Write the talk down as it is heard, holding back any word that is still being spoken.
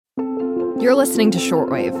You're listening to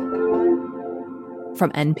Shortwave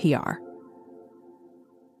from NPR.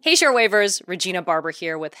 Hey, Shortwavers, Regina Barber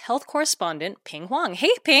here with health correspondent Ping Huang. Hey,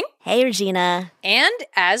 Ping. Hey, Regina. And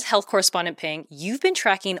as health correspondent Ping, you've been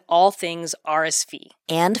tracking all things RSV.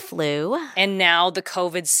 And flu. And now the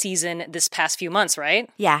COVID season this past few months, right?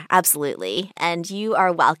 Yeah, absolutely. And you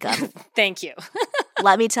are welcome. Thank you.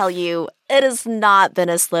 Let me tell you, it has not been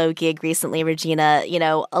a slow gig recently, Regina. You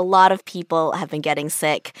know, a lot of people have been getting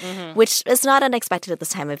sick, which is not unexpected at this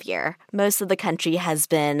time of year. Most of the country has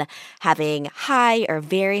been having high or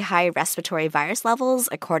very high respiratory virus levels,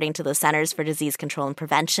 according to the Centers for Disease Control and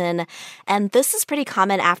Prevention. And this is pretty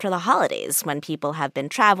common after the holidays when people have been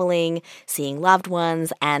traveling, seeing loved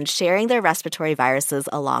ones, and sharing their respiratory viruses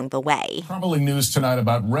along the way. Troubling news tonight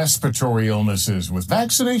about respiratory illnesses with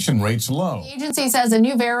vaccination rates low. The agency says a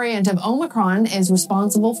new variant of Omicron is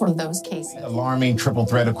responsible for those cases. Alarming triple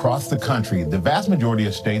threat across the country. The vast majority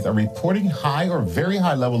of states are reporting high or very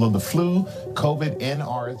high level of the flu, COVID, and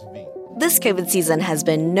RSV. This COVID season has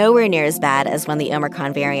been nowhere near as bad as when the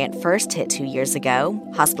Omicron variant first hit 2 years ago.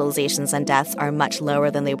 Hospitalizations and deaths are much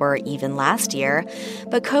lower than they were even last year.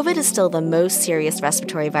 But COVID is still the most serious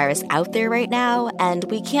respiratory virus out there right now, and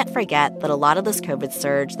we can't forget that a lot of this COVID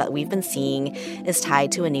surge that we've been seeing is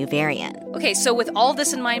tied to a new variant. Okay, so with all of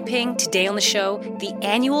this in mind, Ping, today on the show, the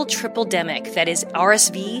annual Tripledemic, that is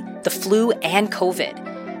RSV, the flu, and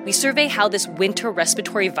COVID. We survey how this winter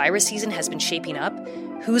respiratory virus season has been shaping up,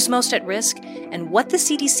 who's most at risk, and what the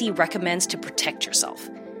CDC recommends to protect yourself.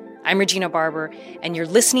 I'm Regina Barber, and you're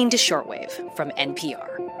listening to Shortwave from NPR.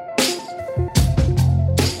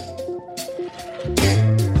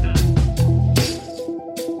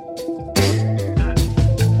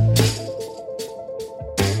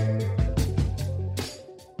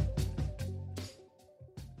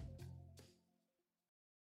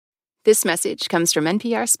 This message comes from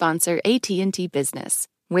NPR sponsor AT&T Business.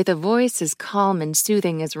 With a voice as calm and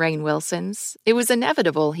soothing as Rainn Wilson's, it was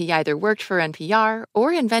inevitable he either worked for NPR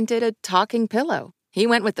or invented a talking pillow. He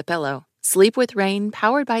went with the pillow. Sleep with Rainn,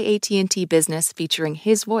 powered by AT&T Business, featuring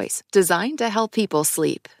his voice, designed to help people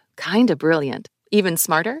sleep. Kinda brilliant. Even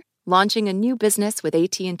smarter? Launching a new business with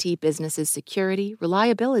AT&T Business's security,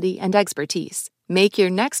 reliability, and expertise. Make your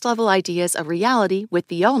next level ideas a reality with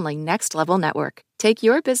the only Next Level network. Take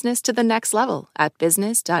your business to the next level at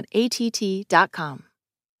business.att.com.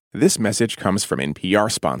 This message comes from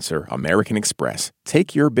NPR sponsor American Express.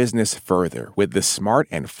 Take your business further with the smart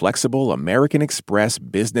and flexible American Express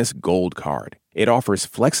Business Gold Card. It offers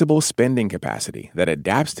flexible spending capacity that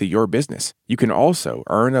adapts to your business. You can also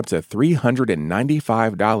earn up to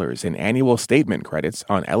 $395 in annual statement credits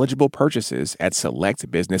on eligible purchases at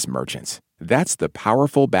select business merchants. That's the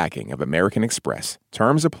powerful backing of American Express.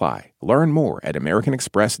 Terms apply. Learn more at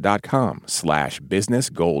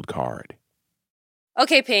americanexpress.com/businessgoldcard.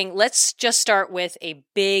 Okay, Ping, let's just start with a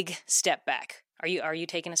big step back. Are you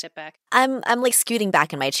taking a step back? I'm like scooting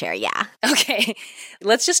back in my chair, yeah. Okay,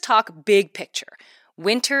 let's just talk big picture.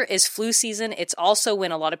 Winter is flu season. It's also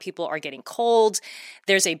when a lot of people are getting colds.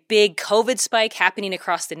 There's a big COVID spike happening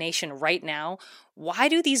across the nation right now. Why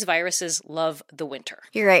do these viruses love the winter?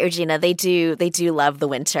 You're right, Regina. They do love the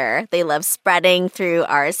winter. They love spreading through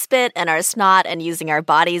our spit and our snot and using our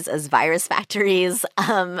bodies as virus factories.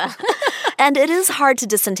 And it is hard to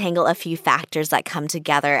disentangle a few factors that come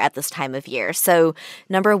together at this time of year. So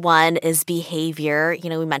number one is behavior. You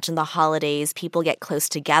know, we mentioned the holidays. People get close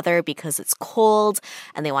together because it's cold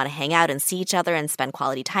and they want to hang out and see each other and spend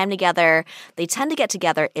quality time together. They tend to get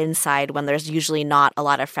together inside when there's usually not a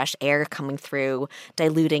lot of fresh air coming through,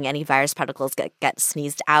 diluting any virus particles get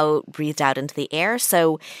sneezed out, breathed out into the air.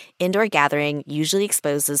 So indoor gathering usually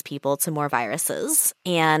exposes people to more viruses.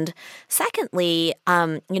 And secondly,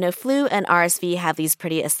 flu and RSV have these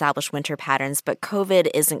pretty established winter patterns, but COVID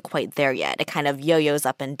isn't quite there yet. It kind of yo-yos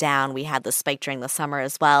up and down. We had the spike during the summer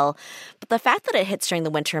as well. But the fact that it hits during the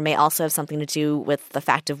winter may also have something to do with the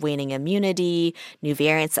fact of waning immunity, new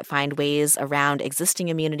variants that find ways around existing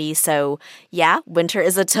immunity. So yeah, winter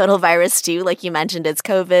is a total virus stew. Like you mentioned, it's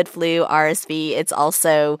COVID, flu, RSV. It's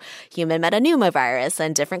also human metapneumovirus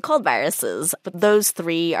and different cold viruses. But those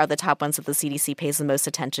three are the top ones that the CDC pays the most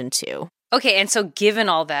attention to. Okay, and so given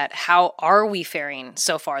all that, how are we faring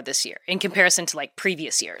so far this year in comparison to like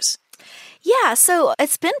previous years? Yeah, so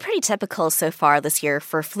it's been pretty typical so far this year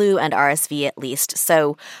for flu and RSV at least.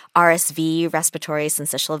 So RSV, respiratory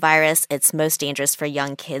syncytial virus, it's most dangerous for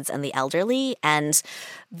young kids and the elderly. And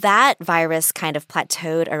that virus kind of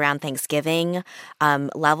plateaued around Thanksgiving.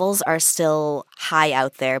 Levels are still high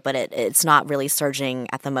out there, but it's not really surging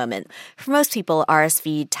at the moment. For most people,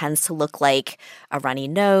 RSV tends to look like a runny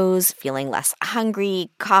nose, feeling less hungry,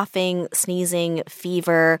 coughing, sneezing,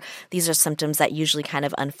 fever. These are symptoms that usually kind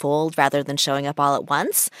of unfold rather than showing up all at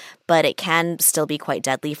once, but it can still be quite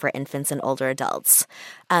deadly for infants and older adults.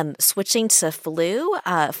 Switching to flu,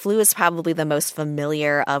 flu is probably the most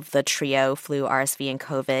familiar of the trio, flu, RSV, and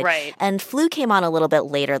COVID. Right. And flu came on a little bit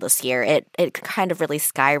later this year. It kind of really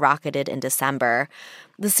skyrocketed in December.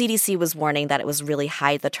 The CDC was warning that it was really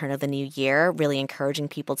high at the turn of the new year, really encouraging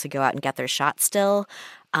people to go out and get their shot still.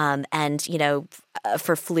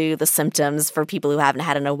 For flu, the symptoms for people who haven't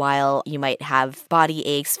had it in a while, you might have body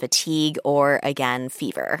aches, fatigue, or again,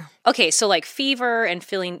 fever. Okay, so like fever and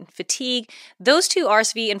feeling fatigue, those two,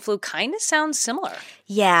 RSV and flu, kind of sound similar.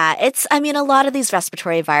 Yeah, a lot of these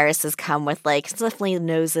respiratory viruses come with like sniffly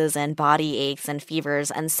noses and body aches and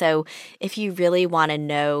fevers. And so if you really want to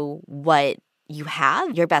know what you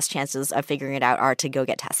have, your best chances of figuring it out are to go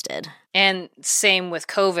get tested. And same with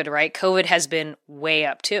COVID, right? COVID has been way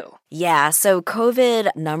up too. Yeah, so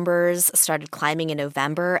COVID numbers started climbing in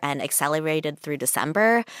November and accelerated through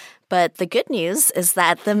December. But the good news is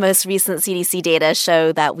that the most recent CDC data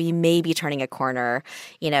show that we may be turning a corner.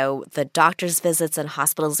 The doctor's visits and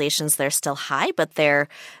hospitalizations, they're still high, but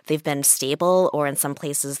they've been stable, or in some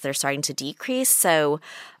places they're starting to decrease. So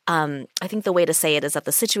I think the way to say it is that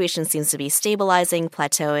the situation seems to be stabilizing,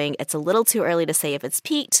 plateauing. It's a little too early to say if it's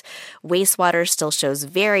peaked. Wastewater still shows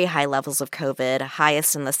very high levels of COVID,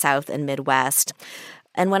 highest in the South and Midwest.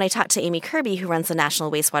 And when I talked to Amy Kirby, who runs the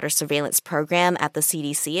National Wastewater Surveillance Program at the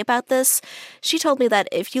CDC about this, she told me that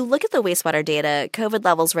if you look at the wastewater data, COVID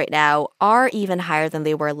levels right now are even higher than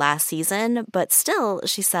they were last season. But still,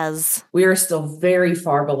 she says, we are still very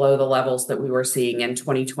far below the levels that we were seeing in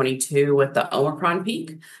 2022 with the Omicron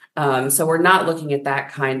peak. So we're not looking at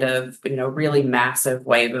that kind of, really massive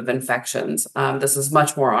wave of infections. This is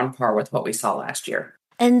much more on par with what we saw last year.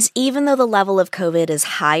 And even though the level of COVID is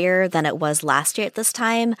higher than it was last year at this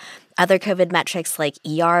time, other COVID metrics like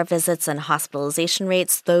ER visits and hospitalization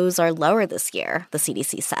rates, those are lower this year, the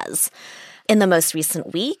CDC says. In the most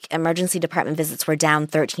recent week, emergency department visits were down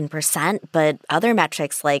 13%, but other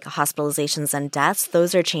metrics like hospitalizations and deaths,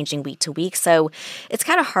 those are changing week to week. So it's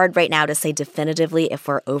kind of hard right now to say definitively if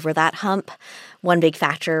we're over that hump. One big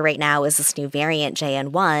factor right now is this new variant,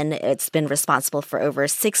 JN1. It's been responsible for over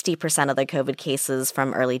 60% of the COVID cases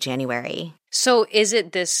from early January. So is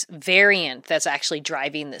it this variant that's actually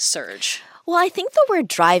driving this surge? Well, I think the word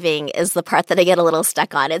driving is the part that I get a little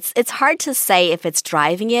stuck on. It's hard to say if it's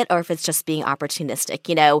driving it or if it's just being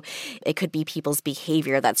opportunistic. It could be people's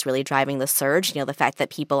behavior that's really driving the surge. The fact that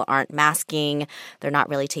people aren't masking, they're not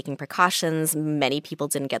really taking precautions. Many people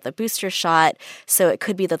didn't get the booster shot. So it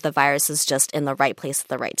could be that the virus is just in the right place at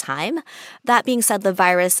the right time. That being said, the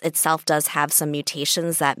virus itself does have some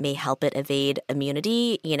mutations that may help it evade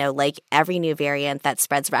immunity. Like every new variant that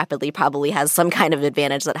spreads rapidly probably has some kind of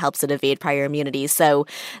advantage that helps it evade prior immunity. So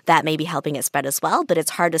that may be helping it spread as well, but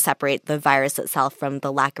it's hard to separate the virus itself from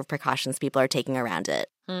the lack of precautions people are taking around it.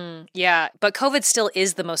 Yeah, but COVID still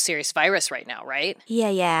is the most serious virus right now, right?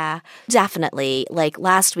 Yeah, definitely. Like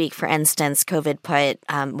last week, for instance, COVID put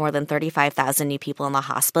more than 35,000 new people in the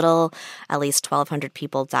hospital. At least 1,200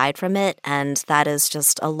 people died from it, and that is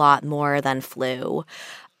just a lot more than flu.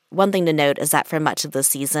 One thing to note is that for much of the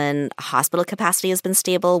season, hospital capacity has been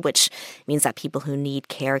stable, which means that people who need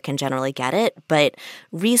care can generally get it. But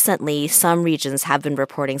recently, some regions have been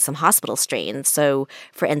reporting some hospital strain. So,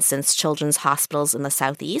 for instance, children's hospitals in the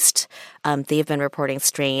Southeast, they've been reporting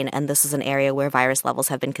strain, and this is an area where virus levels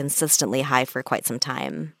have been consistently high for quite some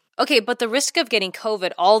time. Okay, but the risk of getting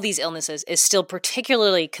COVID, all these illnesses, is still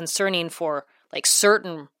particularly concerning for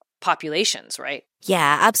certain populations, right?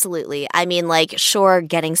 Yeah, absolutely. Sure,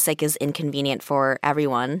 getting sick is inconvenient for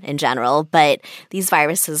everyone in general, but these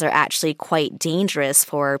viruses are actually quite dangerous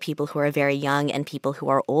for people who are very young and people who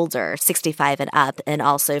are older, 65 and up, and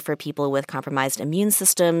also for people with compromised immune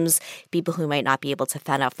systems, people who might not be able to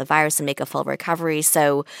fend off the virus and make a full recovery.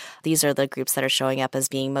 So these are the groups that are showing up as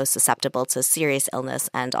being most susceptible to serious illness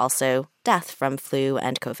and also death from flu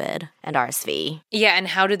and COVID and RSV. Yeah, and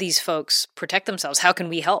how do these folks protect themselves? How can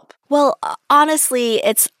we help? Well, honestly,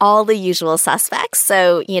 it's all the usual suspects.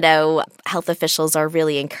 So, health officials are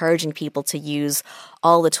really encouraging people to use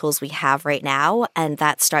all the tools we have right now, and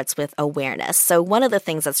that starts with awareness. So one of the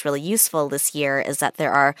things that's really useful this year is that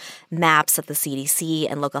there are maps that the CDC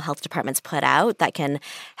and local health departments put out that can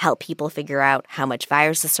help people figure out how much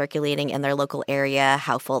virus is circulating in their local area,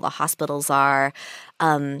 how full the hospitals are.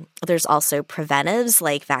 There's also preventives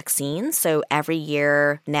like vaccines. So every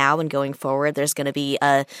year now and going forward, there's going to be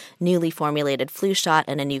a newly formulated flu shot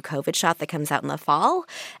and a new COVID shot that comes out in the fall.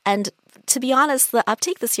 And to be honest, the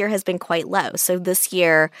uptake this year has been quite low. So this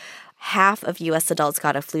year, half of U.S. adults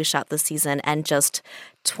got a flu shot this season, and just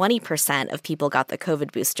 20% of people got the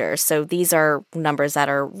COVID booster. So these are numbers that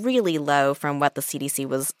are really low from what the CDC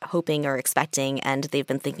was hoping or expecting, and they've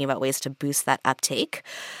been thinking about ways to boost that uptake.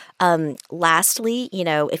 Lastly,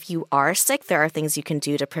 if you are sick, there are things you can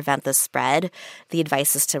do to prevent the spread. The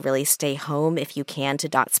advice is to really stay home if you can, to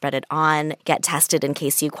not spread it on, get tested in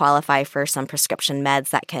case you qualify for some prescription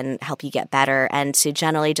meds that can help you get better, and to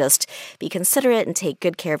generally just be considerate and take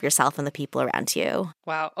good care of yourself and the people around you.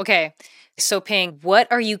 Wow. Okay. So Ping, what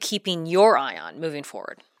are you keeping your eye on moving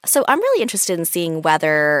forward? So I'm really interested in seeing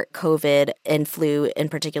whether COVID and flu in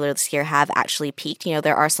particular this year have actually peaked.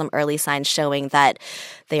 There are some early signs showing that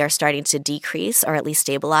they are starting to decrease or at least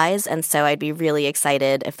stabilize. And so I'd be really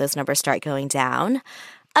excited if those numbers start going down.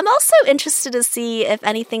 I'm also interested to see if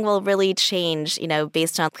anything will really change,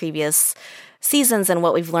 based on previous seasons and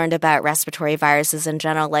what we've learned about respiratory viruses in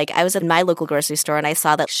general. Like, I was in my local grocery store and I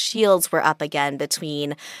saw that shields were up again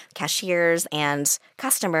between cashiers and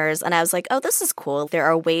customers. And I was like, oh, this is cool. There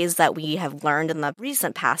are ways that we have learned in the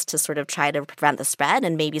recent past to sort of try to prevent the spread.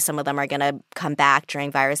 And maybe some of them are going to come back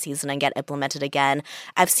during virus season and get implemented again.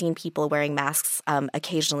 I've seen people wearing masks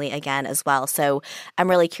occasionally again as well. So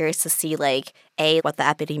I'm really curious to see, A, what the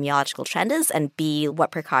epidemiological trend is, and B,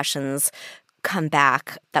 what precautions come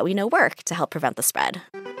back that we know work to help prevent the spread.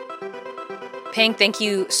 Ping, thank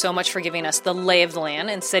you so much for giving us the lay of the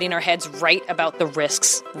land and setting our heads right about the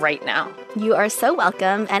risks right now. You are so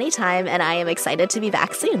welcome anytime, and I am excited to be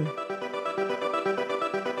back soon.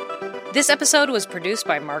 This episode was produced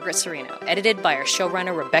by Margaret Serino, edited by our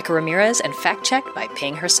showrunner Rebecca Ramirez, and fact-checked by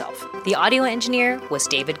Ping herself. The audio engineer was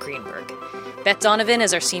David Greenberg. Beth Donovan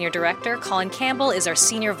is our senior director, Colin Campbell is our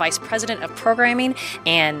senior vice president of programming,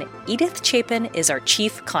 and Edith Chapin is our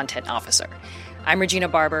chief content officer. I'm Regina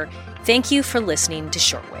Barber. Thank you for listening to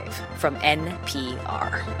Shortwave from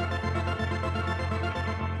NPR.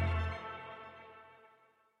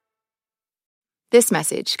 This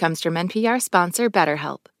message comes from NPR sponsor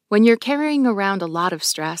BetterHelp. When you're carrying around a lot of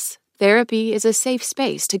stress, therapy is a safe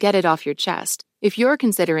space to get it off your chest. If you're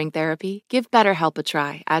considering therapy, give BetterHelp a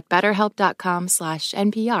try at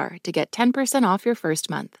betterhelp.com/NPR to get 10% off your first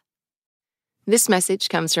month. This message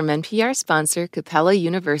comes from NPR sponsor Capella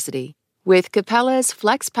University. With Capella's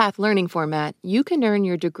FlexPath learning format, you can earn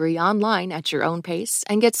your degree online at your own pace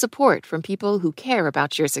and get support from people who care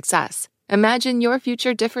about your success. Imagine your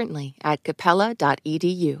future differently at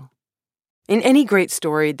capella.edu. In any great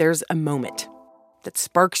story, there's a moment that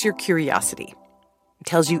sparks your curiosity. It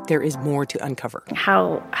tells you there is more to uncover.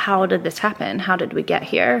 How did this happen? How did we get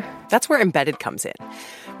here? That's where Embedded comes in.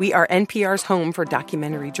 We are NPR's home for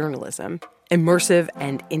documentary journalism, immersive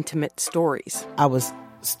and intimate stories. I was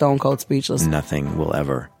stone cold speechless. Nothing will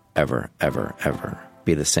ever, ever, ever, ever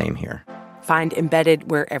be the same here. Find Embedded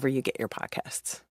wherever you get your podcasts.